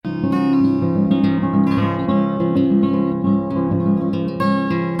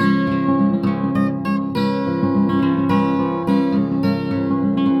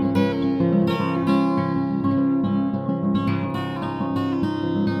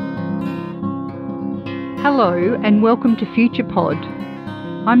Hello and welcome to Future Pod.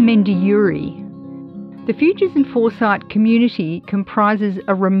 I'm Mendy Yuri. The Futures and Foresight community comprises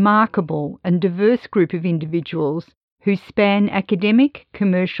a remarkable and diverse group of individuals who span academic,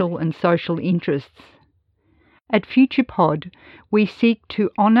 commercial and social interests. At Future Pod, we seek to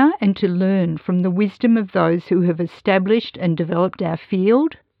honour and to learn from the wisdom of those who have established and developed our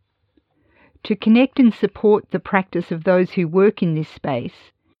field, to connect and support the practice of those who work in this space,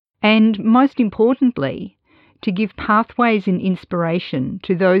 and, most importantly, to give pathways and inspiration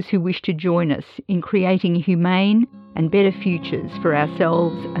to those who wish to join us in creating humane and better futures for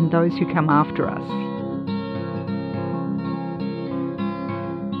ourselves and those who come after us.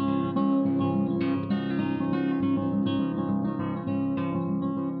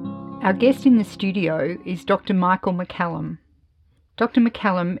 Our guest in the studio is Dr. McAllum. Dr.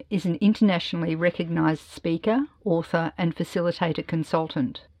 McAllum is an internationally recognised speaker, author and facilitator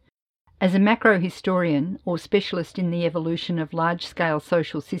consultant. As a macrohistorian, or specialist in the evolution of large-scale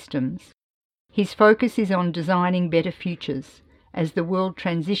social systems, his focus is on designing better futures as the world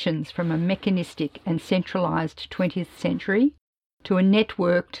transitions from a mechanistic and centralised 20th century to a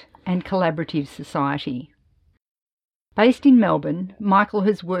networked and collaborative society. Based in Melbourne, Michael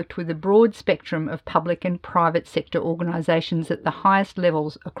has worked with a broad spectrum of public and private sector organisations at the highest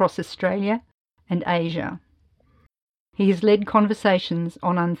levels across Australia and Asia. He has led conversations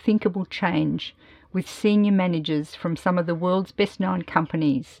on unthinkable change with senior managers from some of the world's best-known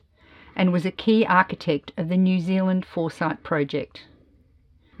companies and was a key architect of the New Zealand Foresight Project.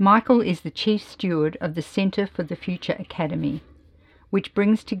 Michael is the Chief Steward of the Centre for the Future Academy, which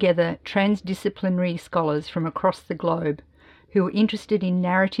brings together transdisciplinary scholars from across the globe who are interested in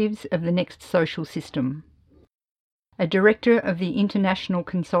narratives of the next social system. A director of the international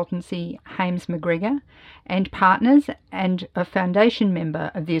consultancy Hames McGregor and Partners, and a foundation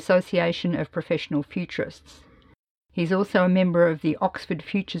member of the Association of Professional Futurists. He's also a member of the Oxford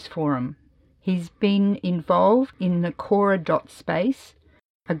Futures Forum. He's been involved in the Cora Space,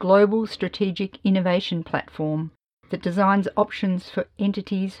 a global strategic innovation platform that designs options for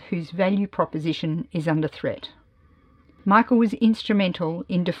entities whose value proposition is under threat. Michael was instrumental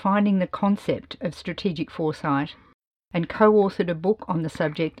in defining the concept of strategic foresight and co-authored a book on the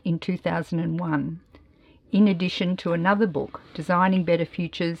subject in 2001, in addition to another book, Designing Better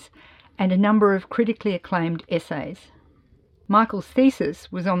Futures, and a number of critically acclaimed essays. Michael's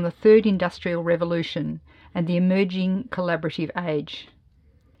thesis was on the Third Industrial Revolution and the emerging collaborative age.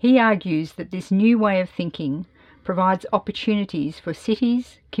 He argues that this new way of thinking provides opportunities for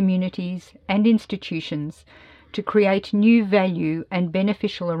cities, communities, and institutions to create new value and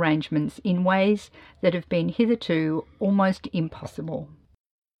beneficial arrangements in ways that have been hitherto almost impossible.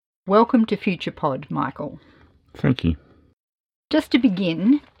 Welcome to Future Pod, Michael. Thank you. Just to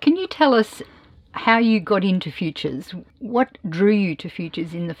begin, can you tell us how you got into futures? What drew you to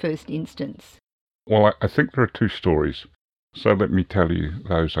futures in the first instance? Well, I think there are two stories, so let me tell you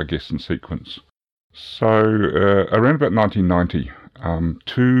those, I guess, in sequence. So, around about 1990,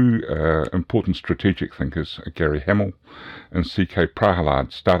 two important strategic thinkers, Gary Hamel and C.K.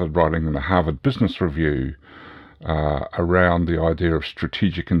 Prahalad, started writing in the Harvard Business Review around the idea of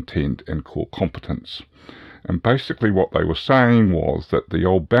strategic intent and core competence. And basically what they were saying was that the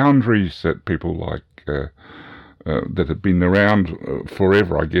old boundaries that people like that had been around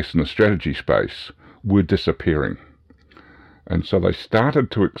forever, I guess, in the strategy space were disappearing. And so they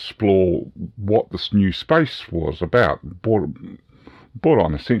started to explore what this new space was about, brought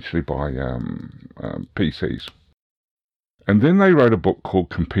on essentially by PCs. And then they wrote a book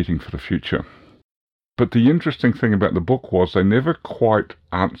called Competing for the Future. But the interesting thing about the book was they never quite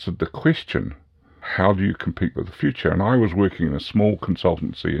answered the question, how do you compete with the future? And I was working in a small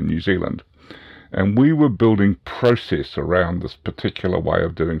consultancy in New Zealand, and we were building process around this particular way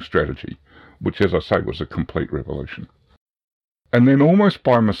of doing strategy, which, as I say, was a complete revolution. And then almost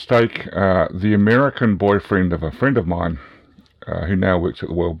by mistake, the American boyfriend of a friend of mine, who now works at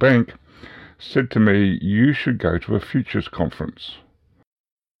the World Bank, said to me, you should go to a futures conference.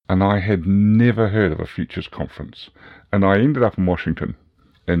 And I had never heard of a futures conference. And I ended up in Washington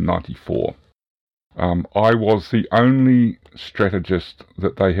in 94. I was the only strategist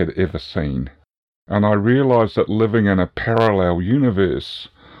that they had ever seen. And I realised that living in a parallel universe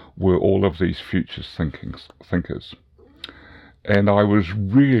were all of these futures thinkers. And I was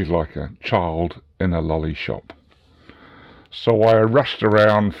really like a child in a lolly shop. So I rushed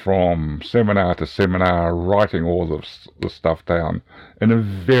around from seminar to seminar, writing all of the stuff down in a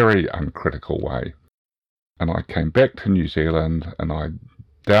very uncritical way. And I came back to New Zealand and I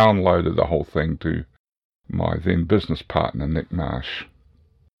downloaded the whole thing to my then business partner, Nick Marsh.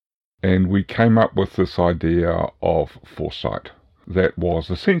 And we came up with this idea of foresight. That was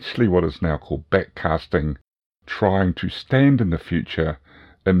essentially what is now called backcasting, trying to stand in the future,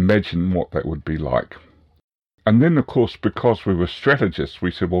 imagine what that would be like. And then, of course, because we were strategists,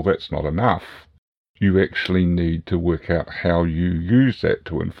 we said, well, that's not enough. You actually need to work out how you use that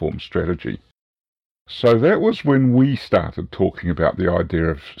to inform strategy. So that was when we started talking about the idea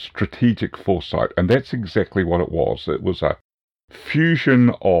of strategic foresight, and that's exactly what it was. It was a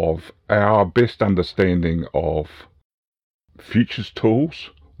fusion of our best understanding of futures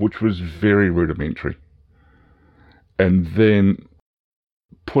tools, which was very rudimentary, and then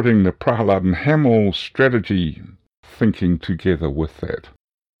putting the Prahalad and Hamill strategy thinking together with that.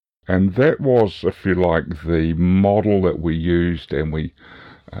 And that was, if you like, the model that we used and we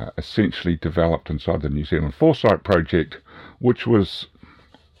essentially developed inside the New Zealand Foresight Project, which was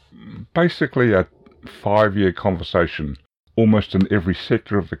basically a 5-year conversation almost in every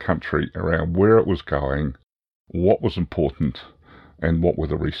sector of the country around where it was going, what was important, and what were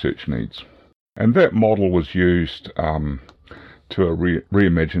the research needs. And that model was used to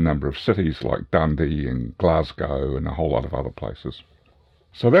reimagine a number of cities like Dundee and Glasgow and a whole lot of other places.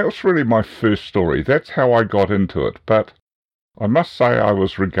 So that was really my first story. That's how I got into it. But I must say I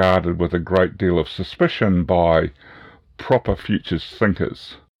was regarded with a great deal of suspicion by proper futures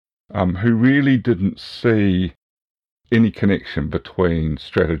thinkers who really didn't see any connection between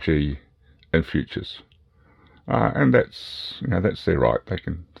strategy and futures. And that's their right. They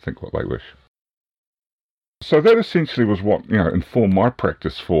can think what they wish. So that essentially was what informed my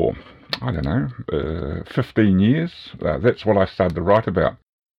practice for, 15 years. That's what I started to write about.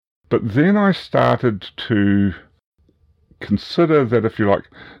 But then I started to consider that, if you like,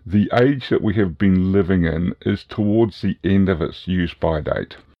 the age that we have been living in is towards the end of its use-by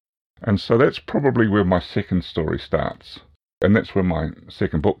date. And so that's probably where my second story starts. And that's where my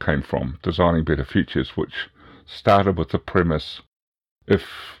second book came from, Designing Better Futures, which started with the premise, if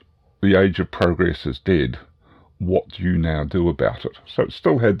the age of progress is dead, what do you now do about it? So it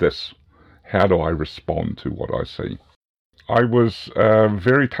still had this, how do I respond to what I see? I was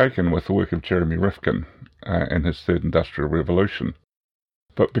very taken with the work of Jeremy Rifkin and his Third Industrial Revolution.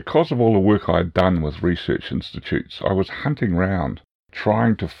 But because of all the work I had done with research institutes, I was hunting around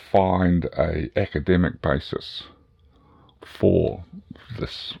trying to find an academic basis for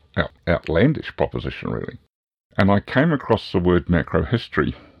this outlandish proposition, really. And I came across the word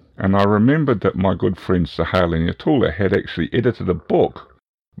macrohistory, and I remembered that my good friend Sahel Nyatula had actually edited a book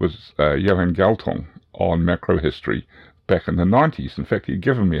with Johan Galtung on macrohistory back in the 90s. In fact, he'd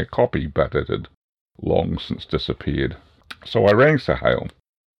given me a copy, but it had long since disappeared. So I rang Sahel,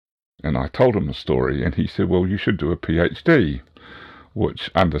 and I told him the story, and he said, well, you should do a PhD,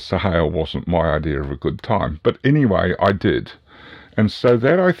 which under Sahel wasn't my idea of a good time. But anyway, I did. And so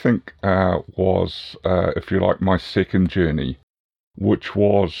that, I think, was, if you like, my second journey, which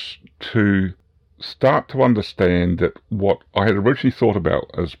was to start to understand that what I had originally thought about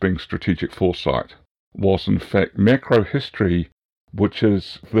as being strategic foresight was, in fact, macrohistory, which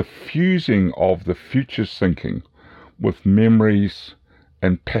is the fusing of the futures thinking with memories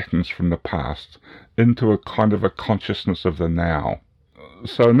and patterns from the past into a kind of a consciousness of the now.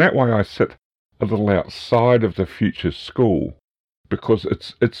 So in that way I sit a little outside of the futures school, because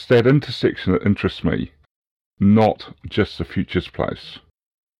it's that intersection that interests me, not just the futures place.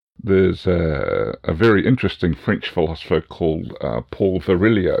 There's a very interesting French philosopher called Paul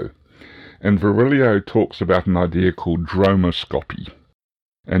Virilio, and Virilio talks about an idea called dromoscopy.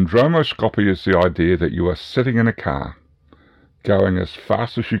 And dromoscopy is the idea that you are sitting in a car, going as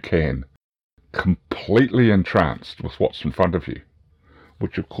fast as you can, completely entranced with what's in front of you,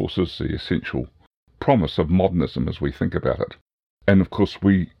 which of course is the essential promise of modernism as we think about it. And of course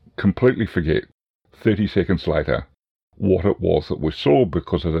we completely forget 30 seconds later what it was that we saw,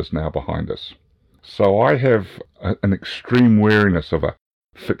 because it is now behind us. So I have an extreme wariness of a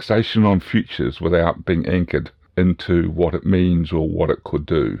fixation on futures without being anchored into what it means or what it could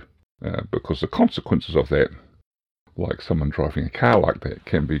do, because the consequences of that, like someone driving a car like that,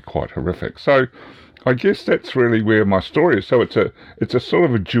 can be quite horrific. So I guess that's really where my story is. So it's a sort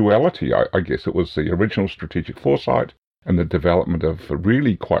of a duality, I guess. It was the original strategic foresight and the development of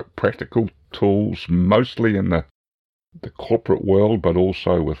really quite practical tools, mostly in the corporate world, but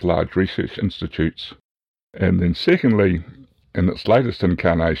also with large research institutes. And then secondly, in its latest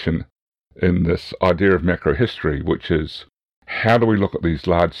incarnation, in this idea of macrohistory, which is, how do we look at these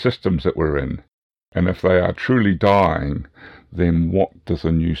large systems that we're in? And if they are truly dying, then what does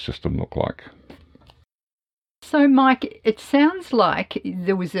a new system look like? So, Mike, it sounds like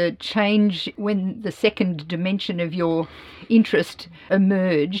there was a change when the second dimension of your interest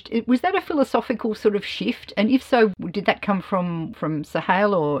emerged. Was that a philosophical sort of shift? And if so, did that come from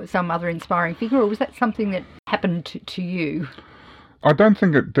Sahel or some other inspiring figure, or was that something that happened to you? I don't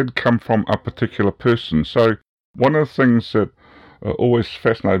think it did come from a particular person. So one of the things that always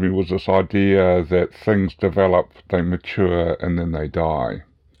fascinated me was this idea that things develop, they mature, and then they die.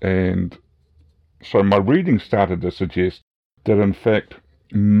 And so my reading started to suggest that, in fact,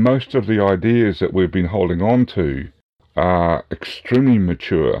 most of the ideas that we've been holding on to are extremely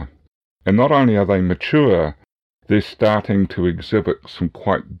mature. And not only are they mature, they're starting to exhibit some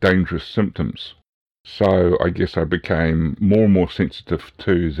quite dangerous symptoms. So I guess I became more and more sensitive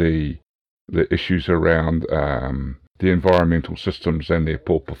to the issues around the environmental systems and their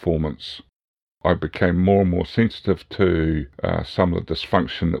poor performance. I became more and more sensitive to some of the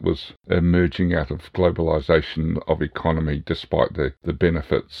dysfunction that was emerging out of globalization of economy despite the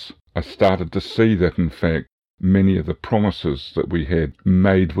benefits. I started to see that, in fact, many of the promises that we had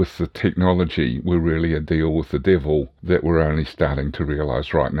made with the technology were really a deal with the devil that we're only starting to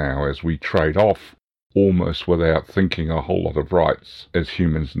realize right now as we trade off almost without thinking a whole lot of rights as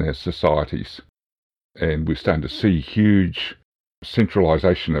humans and as societies. And we're starting to see huge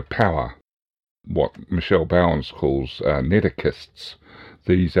centralization of power, what Michelle Bowens calls neticists.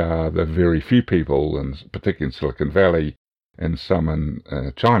 These are the very few people, and particularly in Silicon Valley and some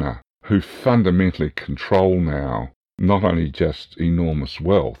in China, who fundamentally control now not only just enormous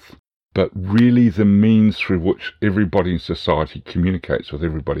wealth, but really the means through which everybody in society communicates with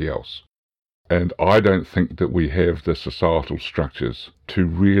everybody else. And I don't think that we have the societal structures to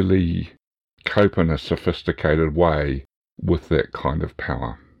really cope in a sophisticated way with that kind of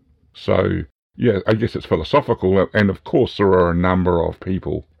power. So, yeah, I guess it's philosophical, and of course there are a number of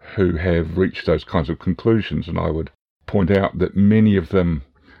people who have reached those kinds of conclusions, and I would point out that many of them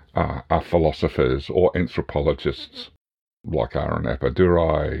are philosophers or anthropologists, like Aaron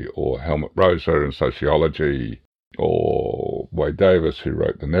Appadurai or Helmut Rosa in sociology, or Wade Davis, who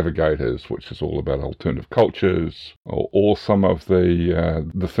wrote The Navigators, which is all about alternative cultures, or some of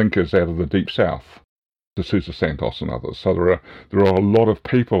the thinkers out of the Deep South, D'Souza Santos and others. So there are a lot of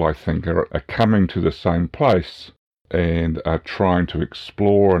people, I think, are coming to the same place and are trying to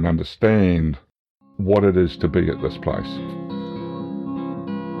explore and understand what it is to be at this place.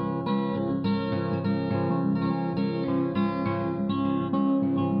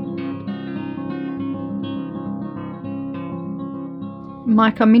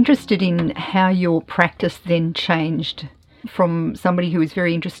 Mike, I'm interested in how your practice then changed from somebody who was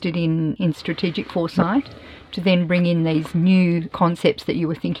very interested in strategic foresight to then bring in these new concepts that you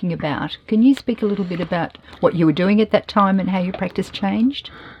were thinking about. Can you speak a little bit about what you were doing at that time and how your practice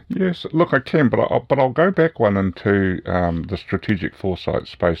changed? Yes, look, I can, but I'll go back one into the strategic foresight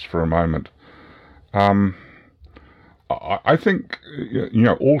space for a moment. I think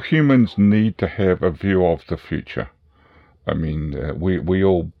all humans need to have a view of the future. I mean, we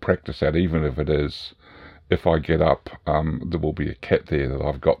all practice that, even if it is, if I get up, there will be a cat there that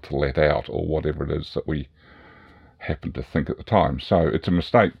I've got to let out, or whatever it is that we happen to think at the time. So it's a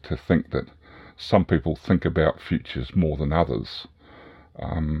mistake to think that some people think about futures more than others.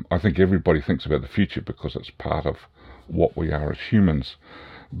 I think everybody thinks about the future because it's part of what we are as humans.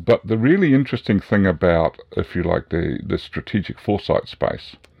 But the really interesting thing about, if you like, the strategic foresight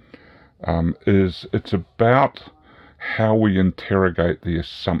space is it's about how we interrogate the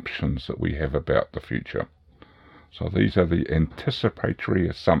assumptions that we have about the future. So these are the anticipatory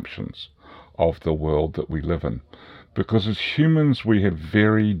assumptions of the world that we live in. Because as humans, we have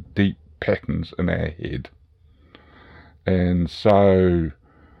very deep patterns in our head. And so,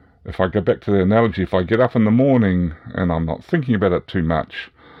 if I go back to the analogy, if I get up in the morning and I'm not thinking about it too much,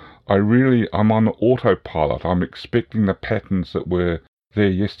 I'm on autopilot. I'm expecting the patterns that were there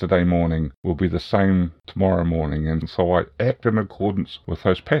yesterday morning will be the same tomorrow morning, and so I act in accordance with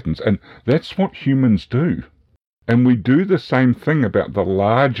those patterns. And that's what humans do. And we do the same thing about the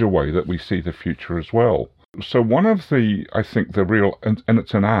larger way that we see the future as well. So one of I think the real, and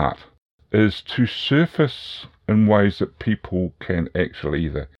it's an art, is to surface in ways that people can actually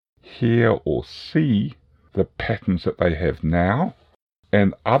either hear or see the patterns that they have now,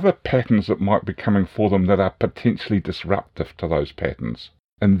 and other patterns that might be coming for them that are potentially disruptive to those patterns,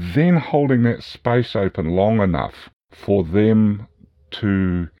 and then holding that space open long enough for them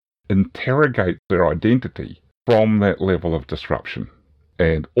to interrogate their identity from that level of disruption.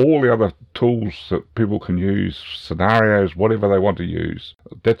 And all the other tools that people can use, scenarios, whatever they want to use,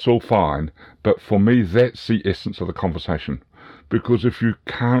 that's all fine. But for me, that's the essence of the conversation. Because if you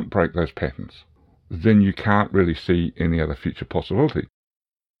can't break those patterns, then you can't really see any other future possibility.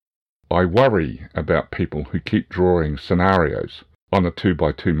 I worry about people who keep drawing scenarios on a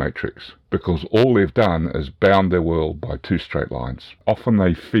 2x2 matrix, because all they've done is bound their world by two straight lines. Often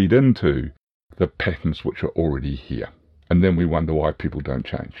they feed into the patterns which are already here, and then we wonder why people don't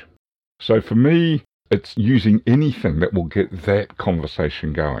change. So for me, it's using anything that will get that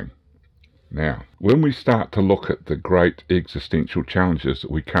conversation going. Now, when we start to look at the great existential challenges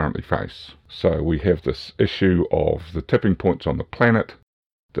that we currently face, so we have this issue of the tipping points on the planet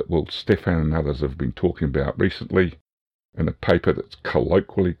that Stefan and others have been talking about recently in a paper that's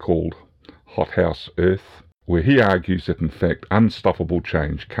colloquially called Hothouse Earth, where he argues that in fact unstoppable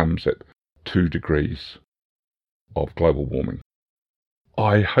change comes at 2 degrees of global warming.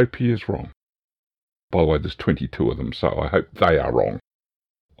 I hope he is wrong. By the way, there's 22 of them, so I hope they are wrong.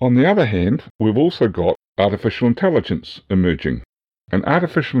 On the other hand, we've also got artificial intelligence emerging. And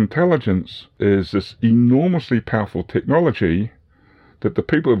artificial intelligence is this enormously powerful technology that the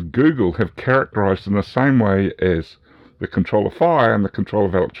people of Google have characterized in the same way as the control of fire and the control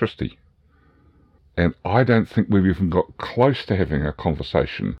of electricity. And I don't think we've even got close to having a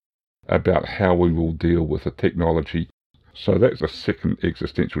conversation about how we will deal with the technology. So that's a second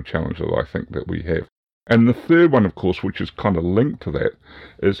existential challenge that I think that we have. And the third one, of course, which is kind of linked to that,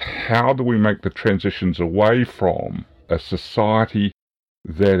 is how do we make the transitions away from a society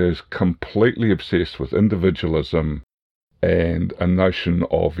that is completely obsessed with individualism and a notion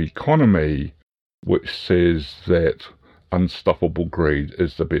of economy which says that unstoppable greed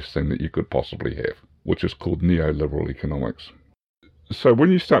is the best thing that you could possibly have, which is called neoliberal economics. So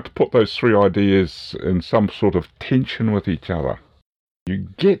when you start to put those three ideas in some sort of tension with each other, you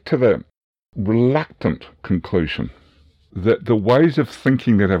get to the reluctant conclusion that the ways of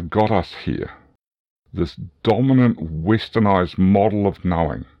thinking that have got us here, this dominant westernized model of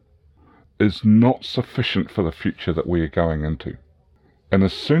knowing, is not sufficient for the future that we are going into. And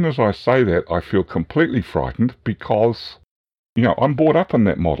as soon as I say that, I feel completely frightened because, I'm brought up in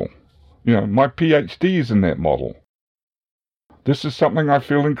that model. My PhD is in that model. This is something I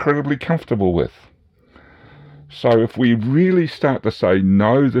feel incredibly comfortable with. So if we really start to say,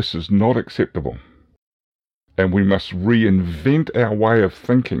 no, this is not acceptable, and we must reinvent our way of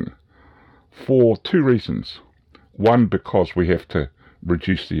thinking for two reasons. One, because we have to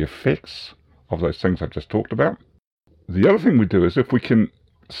reduce the effects of those things I've just talked about. The other thing we do is if we can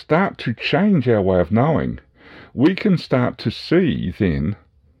start to change our way of knowing, we can start to see then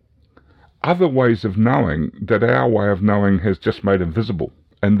other ways of knowing that our way of knowing has just made invisible.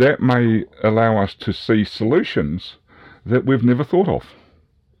 And that may allow us to see solutions that we've never thought of.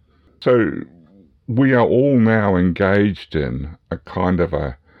 So we are all now engaged in a kind of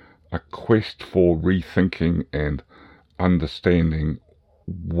a quest for rethinking and understanding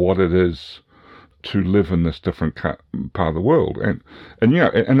what it is to live in this different part of the world. And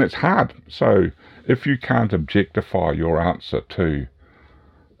it's hard. So if you can't objectify your answer to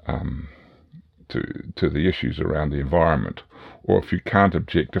the issues around the environment, or if you can't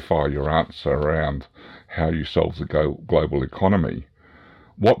objectify your answer around how you solve the global economy,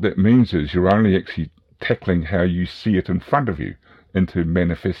 what that means is you're only actually tackling how you see it in front of you into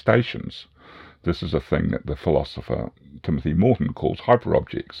manifestations. This is a thing that the philosopher Timothy Morton calls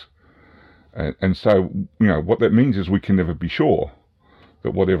hyperobjects. And so, what that means is we can never be sure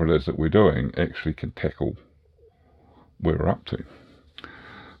that whatever it is that we're doing actually can tackle where we're up to.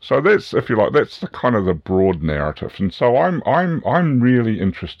 So that's, if you like, that's the kind of the broad narrative. And so I'm really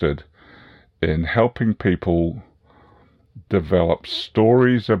interested in helping people develop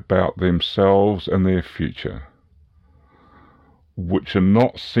stories about themselves and their future, which are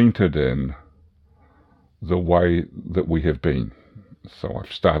not centered in the way that we have been. So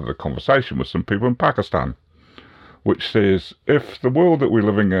I've started a conversation with some people in Pakistan, which says, if the world that we're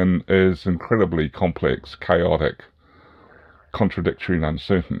living in is incredibly complex, chaotic, contradictory and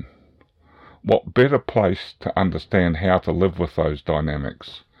uncertain, what better place to understand how to live with those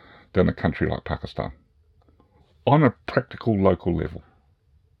dynamics than a country like Pakistan, on a practical local level?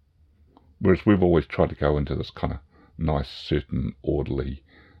 Whereas we've always tried to go into this kind of nice, certain, orderly,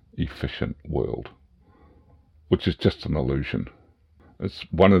 efficient world, which is just an illusion. It's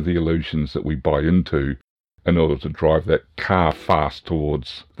one of the illusions that we buy into in order to drive that car fast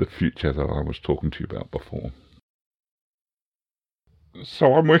towards the future that I was talking to you about before.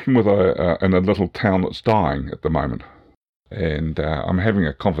 So I'm working with in a little town that's dying at the moment, and I'm having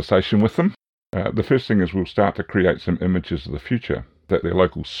a conversation with them. The first thing is we'll start to create some images of the future that their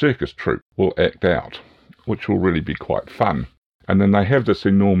local circus troupe will act out, which will really be quite fun. And then they have this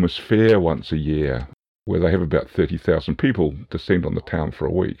enormous fair once a year where they have about 30,000 people descend on the town for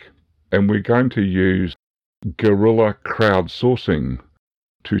a week. And we're going to use guerrilla crowdsourcing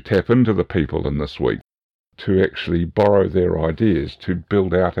to tap into the people in this week, to actually borrow their ideas to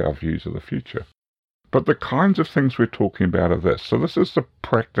build out our views of the future. But the kinds of things we're talking about are this. So this is the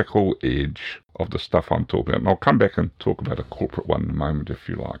practical edge of the stuff I'm talking about. And I'll come back and talk about a corporate one in a moment if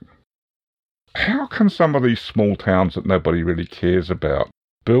you like. How can some of these small towns that nobody really cares about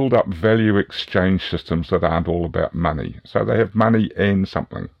build up value exchange systems that aren't all about money? So they have money and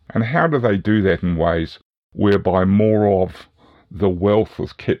something. And how do they do that in ways whereby more of the wealth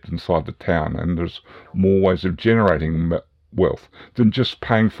is kept inside the town and there's more ways of generating wealth than just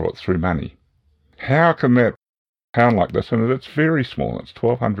paying for it through money? How can that town like this, and it's very small, it's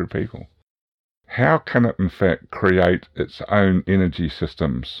 1,200 people, how can it in fact create its own energy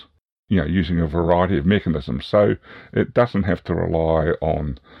systems, using a variety of mechanisms, so it doesn't have to rely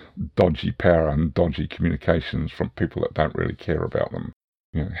on dodgy power and dodgy communications from people that don't really care about them?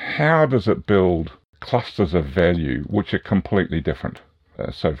 How does it build clusters of value which are completely different?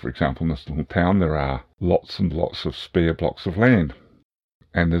 So, for example, in this little town, there are lots and lots of spare blocks of land.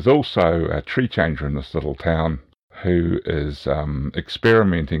 And there's also a tree changer in this little town who is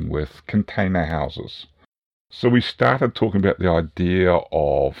experimenting with container houses. So we started talking about the idea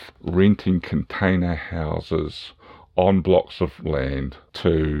of renting container houses on blocks of land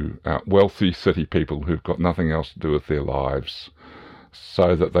to wealthy city people who've got nothing else to do with their lives,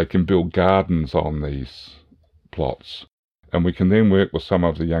 so that they can build gardens on these plots. And we can then work with some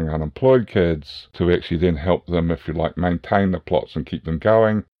of the young unemployed kids to actually then help them, if you like, maintain the plots and keep them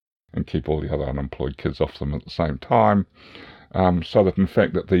going and keep all the other unemployed kids off them at the same time, so that in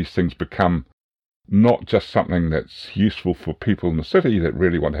fact that these things become not just something that's useful for people in the city that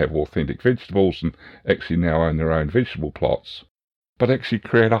really want to have authentic vegetables and actually now own their own vegetable plots, but actually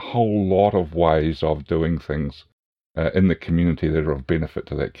create a whole lot of ways of doing things in the community that are of benefit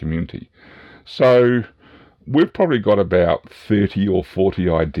to that community. So we've probably got about 30 or 40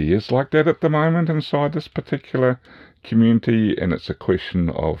 ideas like that at the moment inside this particular community, and it's a question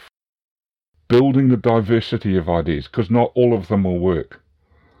of building the diversity of ideas, because not all of them will work.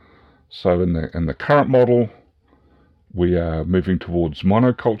 So in the current model, we are moving towards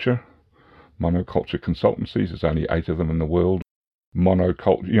monoculture consultancies. There's only 8 of them in the world.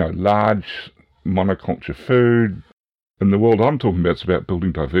 Monoculture, large monoculture food. In the world I'm talking about, it's about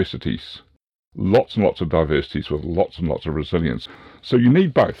building diversities. Lots and lots of diversities with lots and lots of resilience. So you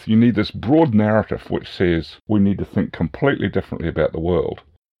need both. You need this broad narrative which says we need to think completely differently about the world.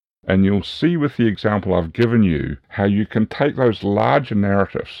 And you'll see with the example I've given you how you can take those larger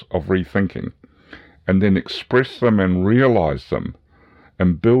narratives of rethinking and then express them and realize them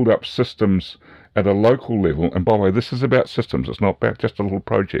and build up systems at a local level. And by the way, this is about systems. It's not about just a little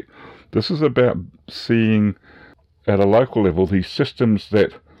project. This is about seeing at a local level these systems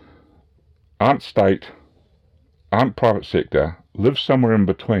that aren't state, aren't private sector, live somewhere in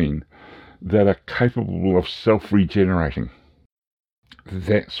between, that are capable of self-regenerating.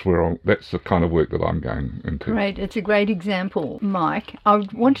 That's the kind of work that I'm going into. Great. It's a great example, Mike. I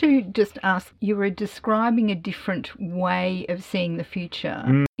want to just ask, you were describing a different way of seeing the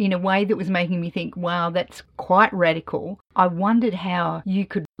future in a way that was making me think, wow, that's quite radical. I wondered how you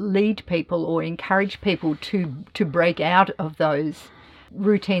could lead people or encourage people to break out of those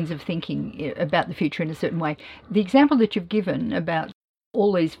routines of thinking about the future in a certain way. The example that you've given about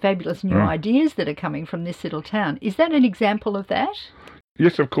all these fabulous new ideas that are coming from this little town, is that an example of that?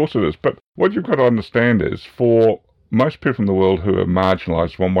 Yes, of course it is. But what you've got to understand is, for most people in the world who are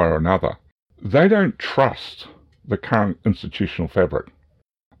marginalised one way or another, they don't trust the current institutional fabric.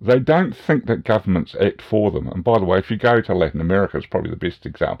 They don't think that governments act for them. And by the way, if you go to Latin America, it's probably the best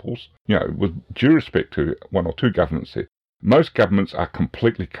examples. With due respect to one or two governments there, most governments are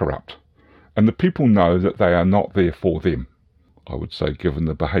completely corrupt. And the people know that they are not there for them. I would say, given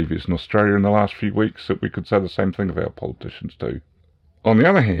the behaviours in Australia in the last few weeks, that we could say the same thing of our politicians too. On the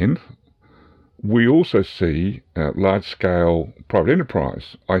other hand, we also see large-scale private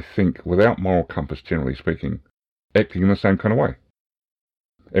enterprise, I think, without moral compass, generally speaking, acting in the same kind of way.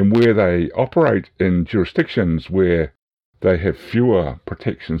 And where they operate in jurisdictions where they have fewer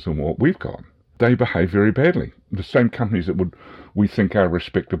protections than what we've got, they behave very badly. The same companies that we think are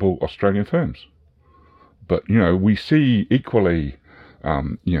respectable Australian firms. But, we see equally,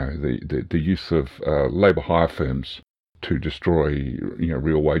 the use of labour hire firms to destroy,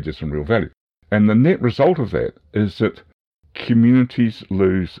 real wages and real value. And the net result of that is that communities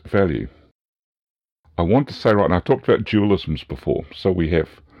lose value. I want to say right now, I talked about dualisms before. So we have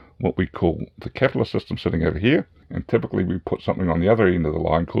what we call the capitalist system sitting over here, and typically we put something on the other end of the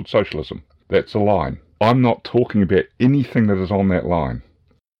line called socialism. That's a line. I'm not talking about anything that is on that line.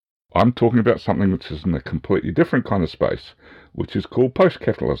 I'm talking about something which is in a completely different kind of space, which is called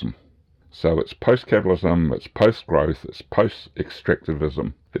post-capitalism. So it's post-capitalism, it's post-growth, it's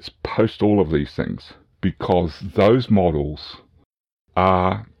post-extractivism, it's post all of these things, because those models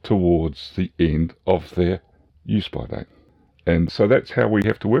are towards the end of their use-by date. And so that's how we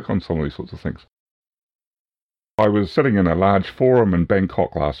have to work on some of these sorts of things. I was sitting in a large forum in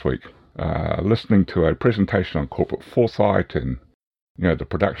Bangkok last week, listening to a presentation on corporate foresight and the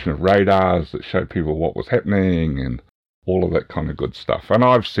production of radars that showed people what was happening and all of that kind of good stuff. And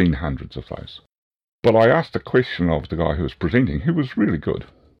I've seen hundreds of those. But I asked a question of the guy who was presenting, who was really good,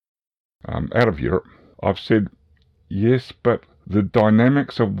 out of Europe. I've said, yes, but the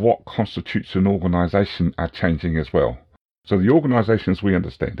dynamics of what constitutes an organisation are changing as well. So the organisation as we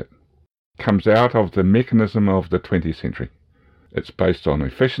understand it comes out of the mechanism of the 20th century. It's based on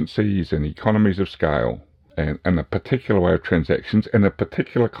efficiencies and economies of scale and a particular way of transactions and a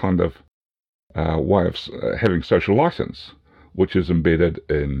particular kind of way of having social license, which is embedded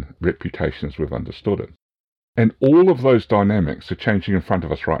in reputation as we've understood it. And all of those dynamics are changing in front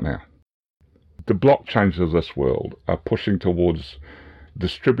of us right now. The blockchains of this world are pushing towards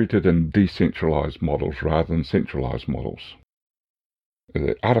distributed and decentralized models rather than centralized models.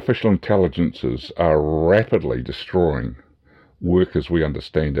 The artificial intelligences are rapidly destroying work as we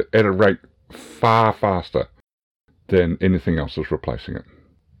understand it at a rate far faster than anything else is replacing it.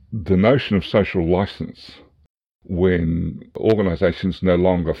 The notion of social license, when organizations no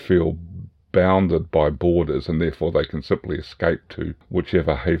longer feel bounded by borders and therefore they can simply escape to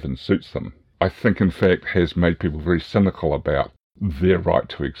whichever haven suits them, I think in fact has made people very cynical about their right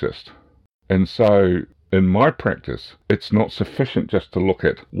to exist. And so in my practice, it's not sufficient just to look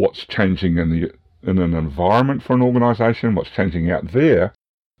at what's changing in an environment for an organization, what's changing out there,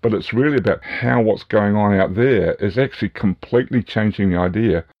 but it's really about how what's going on out there is actually completely changing the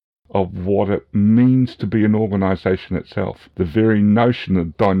idea of what it means to be an organization itself. The very notion, the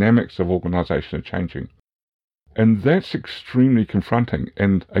dynamics of organization are changing. And that's extremely confronting.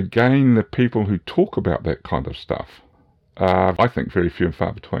 And again, the people who talk about that kind of stuff are, I think, very few and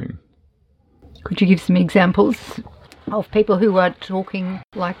far between. Could you give some examples of people who are talking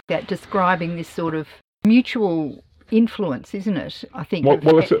like that, describing this sort of mutual influence, isn't it? I think.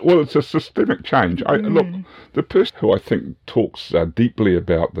 It's a systemic change. Look, the person who I think talks deeply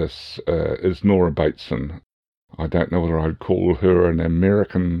about this is Nora Bateson. I don't know whether I'd call her an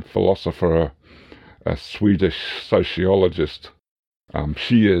American philosopher, a Swedish sociologist.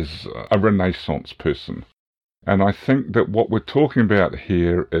 She is a Renaissance person. And I think that what we're talking about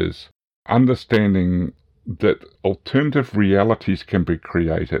here is understanding that alternative realities can be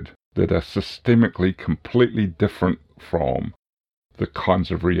created that are systemically completely different from the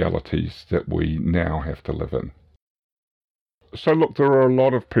kinds of realities that we now have to live in. So look, there are a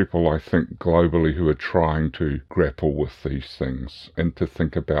lot of people, I think, globally who are trying to grapple with these things and to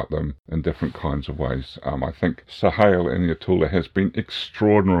think about them in different kinds of ways. I think Suhail Aniatullah has been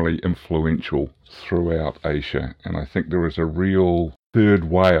extraordinarily influential throughout Asia, and I think there is a real third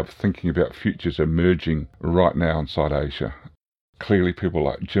way of thinking about futures emerging right now inside Asia. Clearly people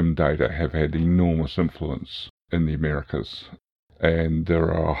like Jim Data have had enormous influence in the Americas. And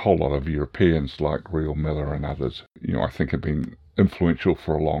there are a whole lot of Europeans like Real Miller and others, I think have been influential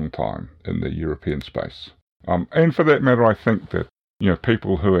for a long time in the European space. And for that matter, I think that,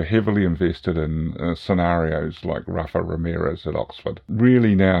 people who are heavily invested in scenarios like Rafa Ramirez at Oxford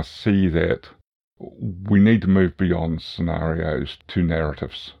really now see that we need to move beyond scenarios to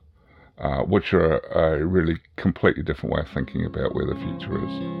narratives, which are a really completely different way of thinking about where the future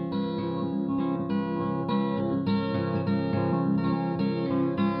is.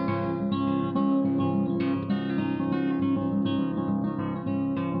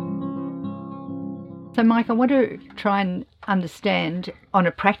 So, Mike, I want to try and understand on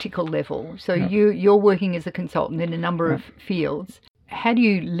a practical level. So you're working as a consultant in a number of fields. How do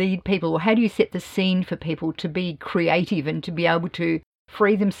you lead people, or how do you set the scene for people to be creative and to be able to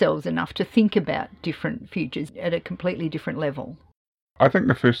free themselves enough to think about different futures at a completely different level? I think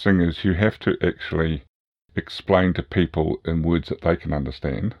the first thing is you have to actually explain to people in words that they can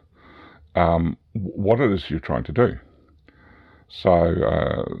understand what it is you're trying to do. So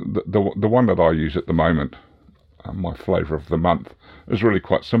the one that I use at the moment, my flavour of the month, is really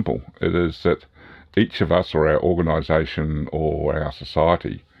quite simple. It is that each of us, or our organisation or our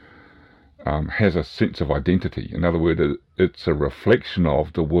society, has a sense of identity. In other words, it's a reflection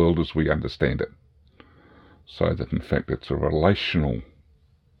of the world as we understand it. So that in fact it's a relational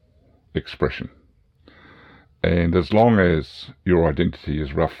expression. And as long as your identity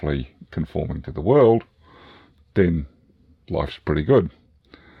is roughly conforming to the world, then life's pretty good.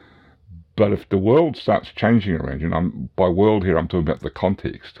 But if the world starts changing around you, and by world here I'm talking about the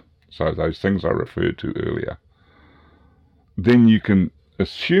context, so those things I referred to earlier, then you can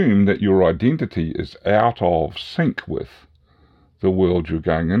assume that your identity is out of sync with the world you're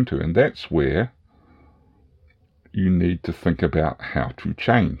going into, and that's where you need to think about how to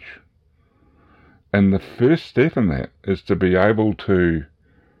change. And the first step in that is to be able to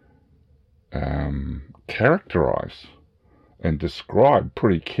characterize and describe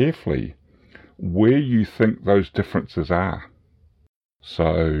pretty carefully where you think those differences are.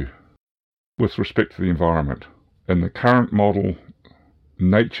 So, with respect to the environment, in the current model,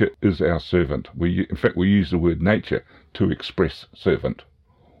 nature is our servant. In fact, we use the word nature to express servant.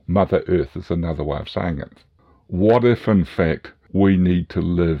 Mother Earth is another way of saying it. What if, in fact, we need to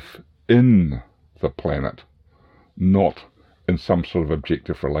live in the planet, not in some sort of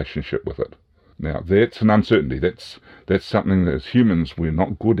objective relationship with it? Now, that's an uncertainty. That's something that as humans we're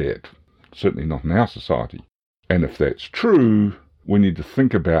not good at, certainly not in our society. And if that's true, we need to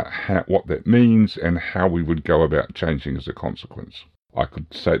think about what that means and how we would go about changing as a consequence. I could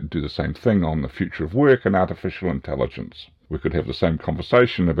do the same thing on the future of work and artificial intelligence. We could have the same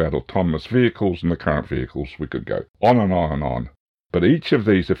conversation about autonomous vehicles and the current vehicles. We could go on and on and on. But each of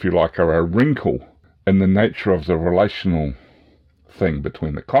these, if you like, are a wrinkle in the nature of the relational thing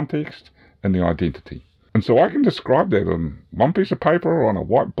between the context and the identity. And so I can describe that on one piece of paper or on a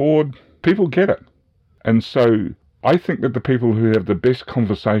whiteboard. People get it. And so I think that the people who have the best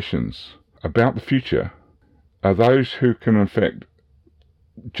conversations about the future are those who can, in fact,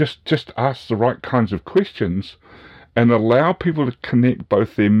 just ask the right kinds of questions and allow people to connect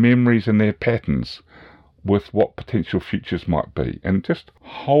both their memories and their patterns with what potential futures might be, and just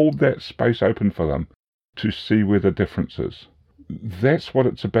hold that space open for them to see where the difference is. That's what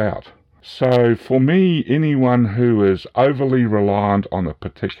it's about. So for me, anyone who is overly reliant on a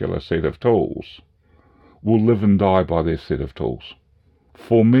particular set of tools will live and die by their set of tools.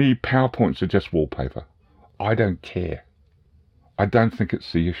 For me, PowerPoints are just wallpaper. I don't care. I don't think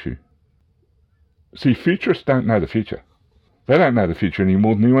it's the issue. See, futurists don't know the future. They don't know the future any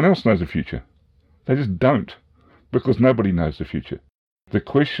more than anyone else knows the future. They just don't, because nobody knows the future. The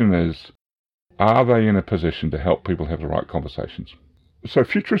question is, are they in a position to help people have the right conversations? So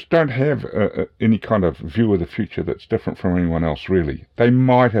futurists don't have any kind of view of the future that's different from anyone else, really. They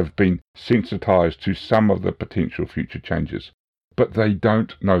might have been sensitized to some of the potential future changes, but they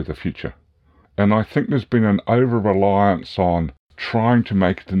don't know the future. And I think there's been an over-reliance on trying to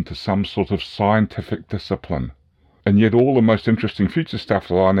make it into some sort of scientific discipline. And yet all the most interesting future stuff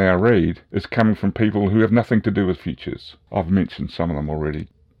that I now read is coming from people who have nothing to do with futures. I've mentioned some of them already.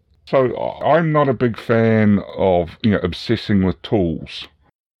 So I'm not a big fan of, obsessing with tools.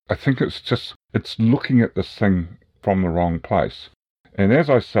 I think it's looking at this thing from the wrong place. And as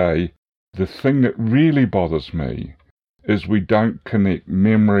I say, the thing that really bothers me is we don't connect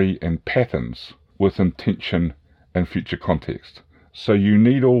memory and patterns with intention and future context. So you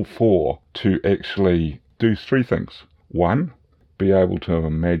need all four to actually do three things. 1, be able to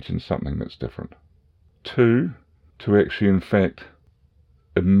imagine something that's different. 2, to actually, in fact,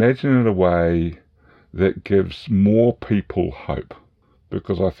 imagine in a way that gives more people hope.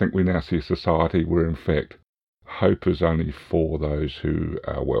 Because I think we now see a society where, in fact, hope is only for those who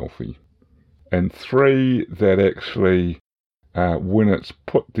are wealthy. And 3, that actually, when it's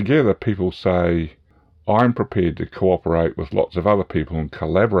put together, people say, I'm prepared to cooperate with lots of other people and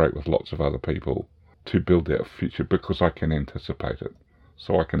collaborate with lots of other people to build that future because I can anticipate it.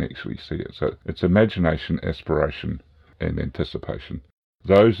 So I can actually see it. So it's imagination, aspiration, and anticipation.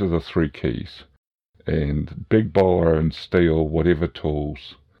 Those are the 3 keys. And big bowler and steel, whatever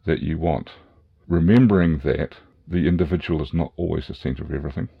tools that you want. Remembering that the individual is not always the centre of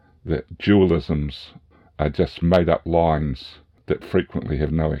everything. That dualisms are just made up lines that frequently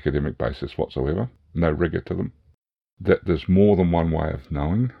have no academic basis whatsoever. No rigour to them. That there's more than one way of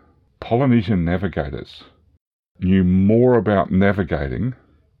knowing. Polynesian navigators knew more about navigating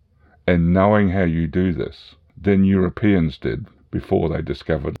and knowing how you do this than Europeans did before they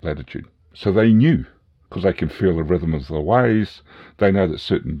discovered latitude. So they knew, because they can feel the rhythm of the waves. They know that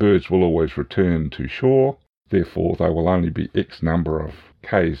certain birds will always return to shore, therefore they will only be X number of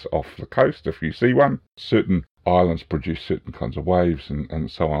k's off the coast if you see one. Certain islands produce certain kinds of waves,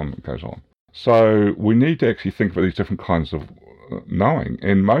 and so on, it goes on. So we need to actually think about these different kinds of knowing,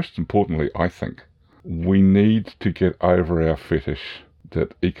 and most importantly, I think, we need to get over our fetish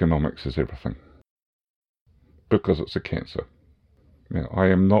that economics is everything, because it's a cancer. Now, I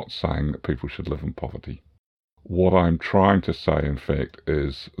am not saying that people should live in poverty. What I'm trying to say, in fact,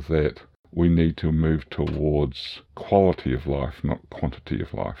 is that we need to move towards quality of life, not quantity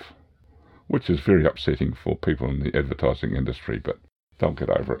of life. which is very upsetting for people in the advertising industry, but they'll get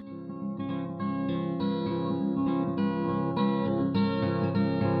over it.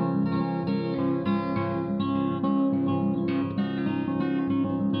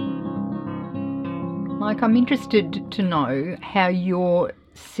 Mike, I'm interested to know how you're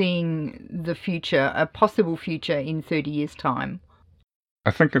seeing the future, a possible future in 30 years' time.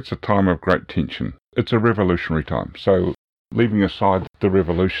 I think it's a time of great tension. It's a revolutionary time. So leaving aside the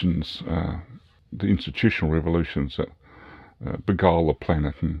revolutions, the institutional revolutions that beguile the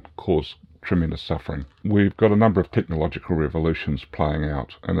planet and cause tremendous suffering, we've got a number of technological revolutions playing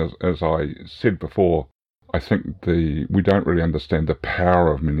out. And as I said before, I think we don't really understand the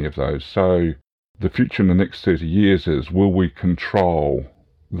power of many of those. So the future in the next 30 years is, will we control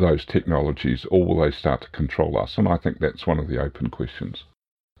those technologies, or will they start to control us? And I think that's one of the open questions.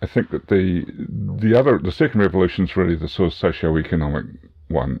 I think that the second revolution is really the sort of socio-economic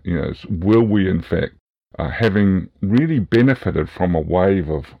one. Is, will we in fact, having really benefited from a wave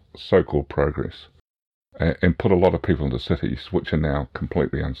of so-called progress and put a lot of people into cities which are now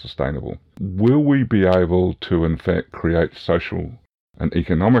completely unsustainable, will we be able to in fact create social and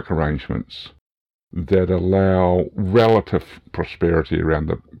economic arrangements that allow relative prosperity around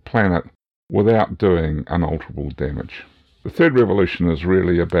the planet without doing unalterable damage? The third revolution is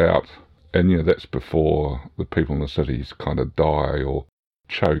really about, and that's before the people in the cities kind of die or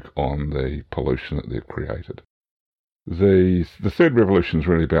choke on the pollution that they've created. The third revolution is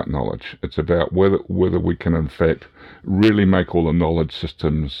really about knowledge. It's about whether we can in fact really make all the knowledge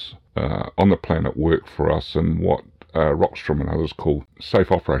systems on the planet work for us, and what Rockstrom and others call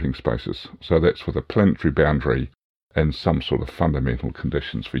safe operating spaces. So that's with a planetary boundary and some sort of fundamental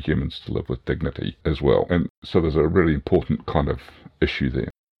conditions for humans to live with dignity as well. And so there's a really important kind of issue there.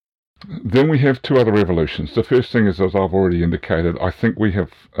 Then we have two other revolutions. The first thing is, as I've already indicated, I think we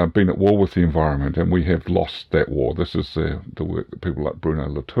have been at war with the environment, and we have lost that war. This is the work that people like Bruno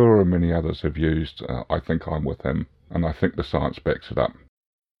Latour and many others have used. I think I'm with him, and I think the science backs it up.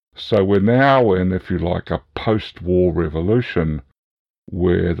 So we're now in, if you like, a post-war revolution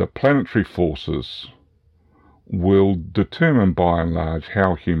where the planetary forces will determine by and large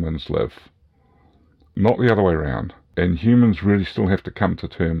how humans live, not the other way around. And humans really still have to come to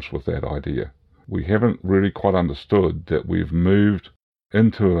terms with that idea. We haven't really quite understood that we've moved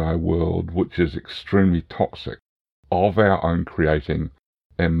into a world which is extremely toxic, of our own creating,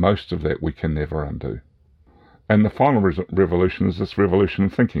 and most of that we can never undo. And the final revolution is this revolution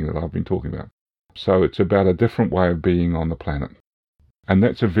of thinking that I've been talking about. So it's about a different way of being on the planet. And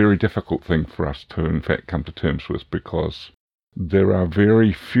that's a very difficult thing for us to, in fact, come to terms with, because there are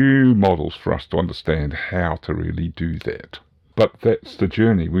very few models for us to understand how to really do that. But that's the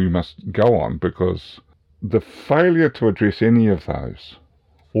journey we must go on, because the failure to address any of those,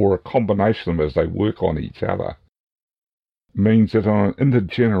 or a combination of them as they work on each other, means that on an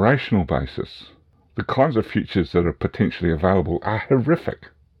intergenerational basis, the kinds of futures that are potentially available are horrific.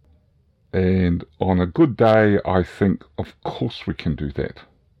 And on a good day, I think, of course we can do that,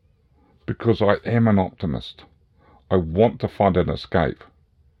 because I am an optimist. I want to find an escape.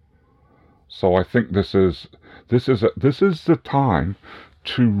 So I think this is the time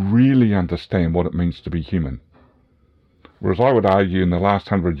to really understand what it means to be human. Whereas I would argue in the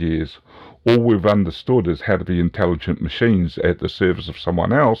last 100 years, all we've understood is how to be intelligent machines at the service of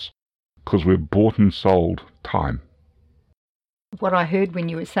someone else, because we've bought and sold time. What I heard when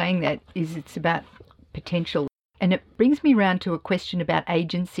you were saying that is it's about potential. And it brings me round to a question about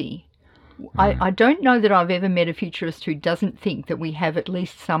agency. I don't know that I've ever met a futurist who doesn't think that we have at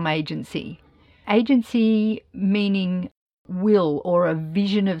least some agency. Agency meaning will, or a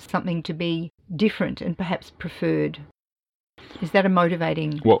vision of something to be different and perhaps preferred. Is that a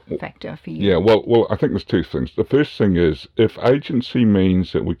motivating factor for you? Yeah, well, I think there's two things. The first thing is, if agency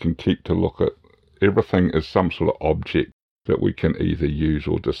means that we can keep to look at everything as some sort of object that we can either use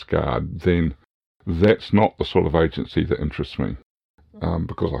or discard, then that's not the sort of agency that interests me.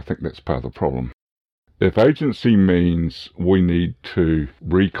 Because I think that's part of the problem. If agency means we need to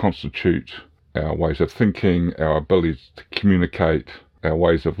reconstitute our ways of thinking, our ability to communicate, our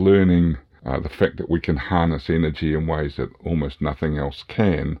ways of learning, the fact that we can harness energy in ways that almost nothing else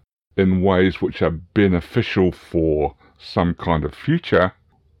can, in ways which are beneficial for some kind of future,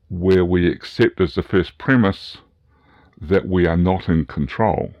 where we accept as the first premise that we are not in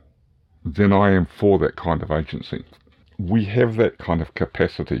control, then I am for that kind of agency. We have that kind of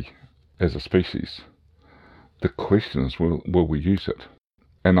capacity as a species. The question is, will we use it?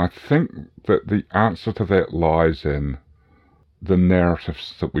 And I think that the answer to that lies in the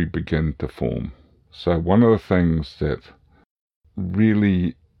narratives that we begin to form. So one of the things that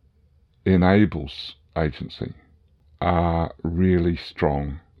really enables agency are really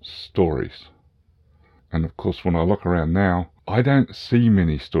strong stories. And of course, when I look around now, I don't see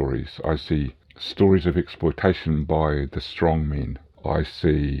many stories. I see stories of exploitation by the strong men. I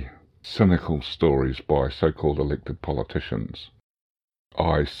see cynical stories by so-called elected politicians.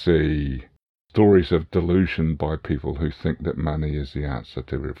 I see stories of delusion by people who think that money is the answer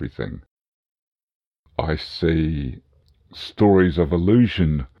to everything. I see stories of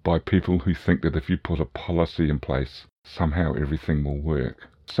illusion by people who think that if you put a policy in place, somehow everything will work.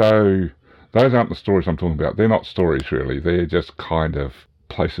 So those aren't the stories I'm talking about. They're not stories really. They're just kind of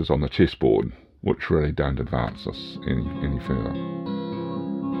places on the chessboard which really don't advance us any further.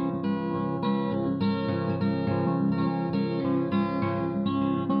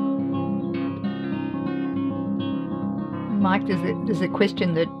 Mike, there's a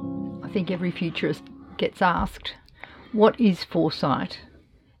question that I think every futurist gets asked. What is foresight?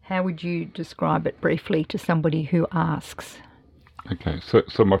 How would you describe it briefly to somebody who asks? Okay,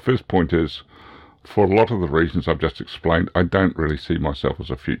 so my first point is, for a lot of the reasons I've just explained, I don't really see myself as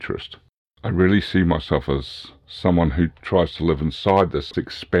a futurist. I really see myself as someone who tries to live inside this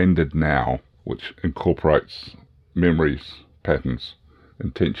expanded now, which incorporates memories, patterns,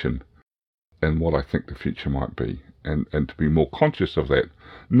 intention, and what I think the future might be, and to be more conscious of that,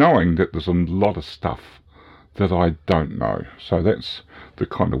 knowing that there's a lot of stuff that I don't know. So that's the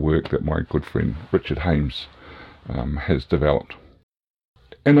kind of work that my good friend Richard Hames has developed.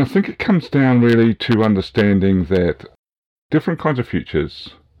 And I think it comes down really to understanding that different kinds of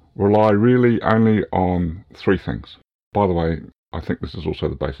futures rely really only on three things. By the way, I think this is also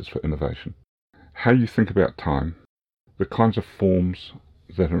the basis for innovation. How you think about time, the kinds of forms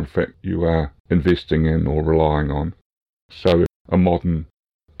that in fact you are investing in or relying on. So a modern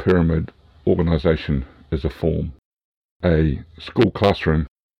pyramid organisation is a form. A school classroom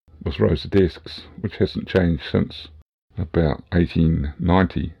with rows of desks, which hasn't changed since about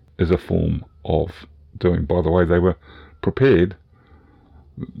 1890, is a form of doing. By the way, they were prepared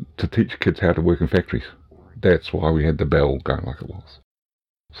to teach kids how to work in factories. That's why we had the bell going like it was.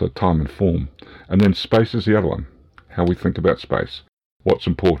 So time and form. And then space is the other one. How we think about space. What's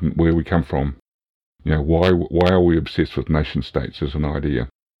important, where we come from. You know, why are we obsessed with nation states as an idea?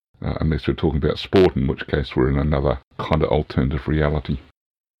 Unless we're talking about sport, in which case we're in another kind of alternative reality.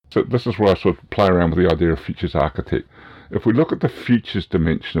 So this is where I sort of play around with the idea of futures architect. If we look at the futures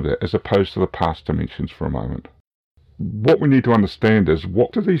dimension of that as opposed to the past dimensions for a moment, what we need to understand is,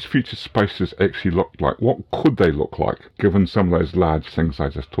 what do these future spaces actually look like? What could they look like, given some of those large things I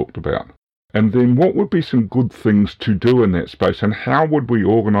just talked about? And then what would be some good things to do in that space, and how would we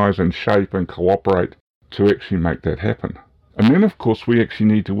organise and shape and cooperate to actually make that happen? And then, of course, we actually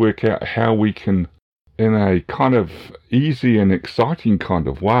need to work out how we can, in a kind of easy and exciting kind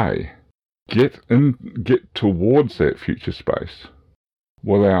of way, get towards that future space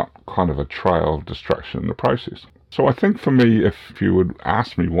without kind of a trail of destruction in the process. So I think for me, if you would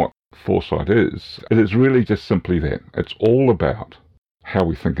ask me what foresight is, it is really just simply that. It's all about how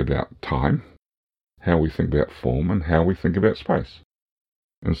we think about time, how we think about form, and how we think about space.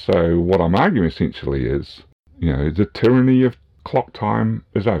 And so what I'm arguing essentially is, you know, the tyranny of clock time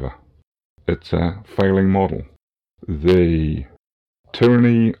is over. It's a failing model. The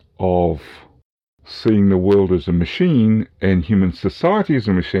tyranny of seeing the world as a machine and human society as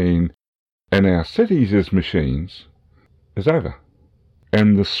a machine and our cities as machines is over.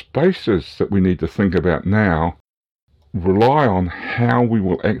 And the spaces that we need to think about now rely on how we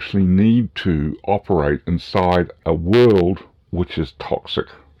will actually need to operate inside a world which is toxic.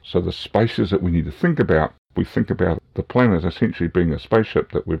 So the spaces that we need to think about, we think about the planet essentially being a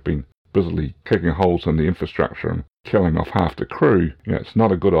spaceship that we've been busily kicking holes in the infrastructure and killing off half the crew. You know, it's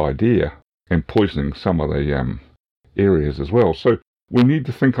not a good idea, and poisoning some of the areas as well. So we need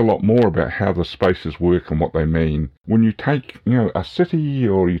to think a lot more about how the spaces work and what they mean. When you take, you know, a city,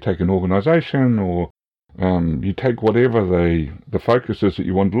 or you take an organisation, or you take whatever the focus is that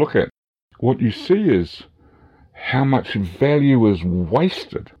you want to look at, what you see is how much value is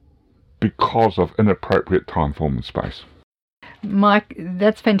wasted because of inappropriate time, form and space. Mike,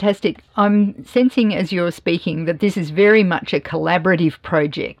 that's fantastic. I'm sensing as you're speaking that this is very much a collaborative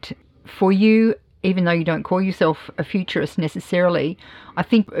project. For you, even though you don't call yourself a futurist necessarily, I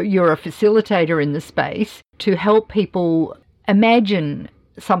think you're a facilitator in the space to help people imagine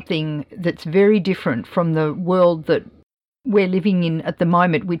something that's very different from the world that we're living in at the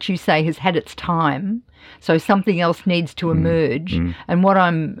moment, which you say has had its time. So something else needs to emerge. And what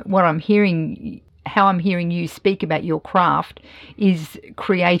I'm hearing, how I'm hearing you speak about your craft, is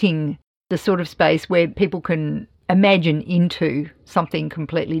creating the sort of space where people can imagine into something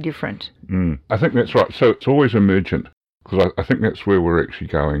completely different. I think that's right. So it's always emergent, because I think that's where we're actually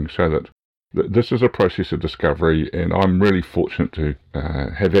going, so that this is a process of discovery, and I'm really fortunate to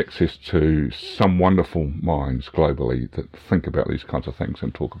have access to some wonderful minds globally that think about these kinds of things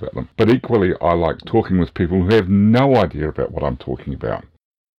and talk about them. But equally, I like talking with people who have no idea about what I'm talking about,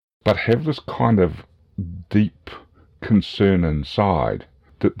 but have this kind of deep concern inside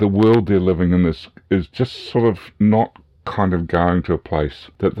that the world they're living in is just sort of not kind of going to a place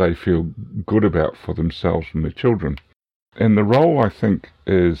that they feel good about for themselves and their children. And the role, I think,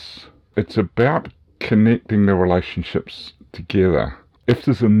 is it's about connecting the relationships together. If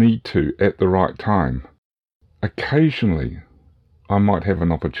there's a need to, at the right time, occasionally I might have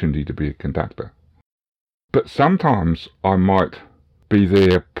an opportunity to be a conductor. But sometimes I might be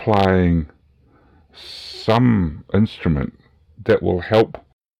there playing some instrument that will help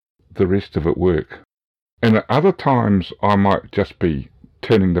the rest of it work. And at other times I might just be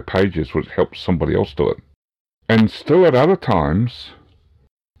turning the pages, which helps somebody else do it. And still at other times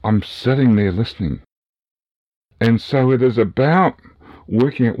I'm sitting there listening. And so it is about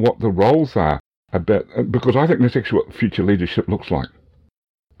working at what the roles are, because I think that's actually what future leadership looks like.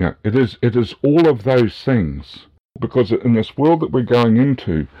 It is all of those things, because in this world that we're going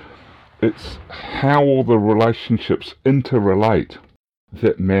into, it's how all the relationships interrelate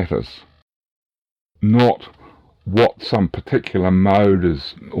that matters, not what some particular mode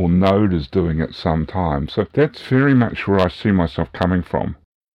is or node is doing at some time. So that's very much where I see myself coming from.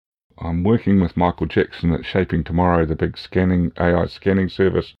 I'm working with Michael Jackson at Shaping Tomorrow, the big AI scanning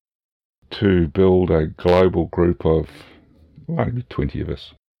service, to build a global group of maybe 20 of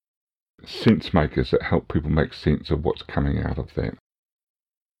us, sense makers that help people make sense of what's coming out of that.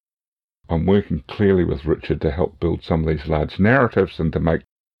 I'm working clearly with Richard to help build some of these large narratives and to make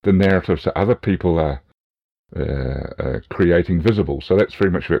the narratives that other people are creating visible. So that's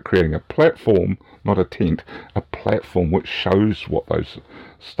very much about creating a platform, not a tent, a platform which shows what those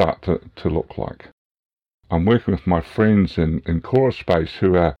start to look like. I'm working with my friends in Chorus Space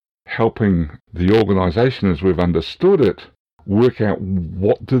who are helping the organisation, as we've understood it, work out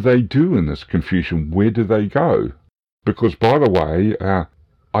what do they do in this confusion, where do they go? Because, by the way,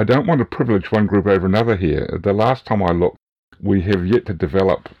 I don't want to privilege one group over another here. The last time I looked, we have yet to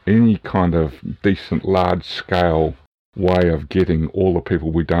develop any kind of decent large-scale way of getting all the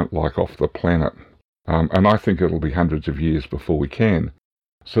people we don't like off the planet. And I think it'll be hundreds of years before we can.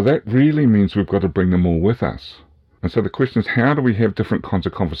 So that really means we've got to bring them all with us. And so the question is, how do we have different kinds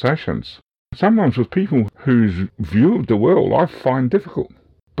of conversations? Sometimes with people whose view of the world I find difficult.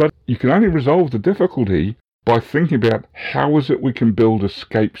 But you can only resolve the difficulty by thinking about how is it we can build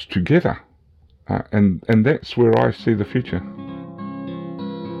escapes together. And that's where I see the future.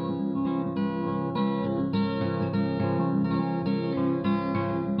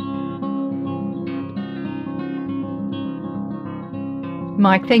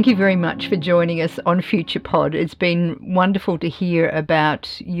 Mike, thank you very much for joining us on FuturePod. It's been wonderful to hear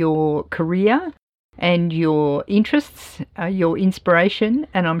about your career and your interests, your inspiration,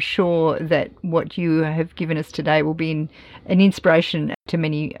 and I'm sure that what you have given us today will be an inspiration to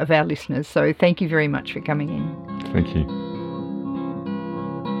many of our listeners. So thank you very much for coming in. Thank you.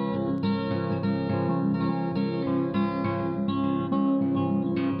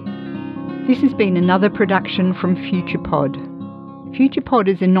 This has been another production from FuturePod. FuturePod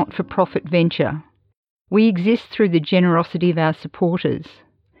is a not-for-profit venture. We exist through the generosity of our supporters.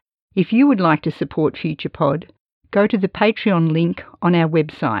 If you would like to support FuturePod, go to the Patreon link on our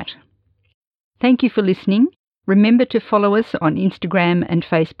website. Thank you for listening. Remember to follow us on Instagram and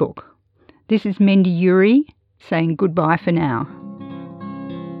Facebook. This is Mendy Yuri saying goodbye for now.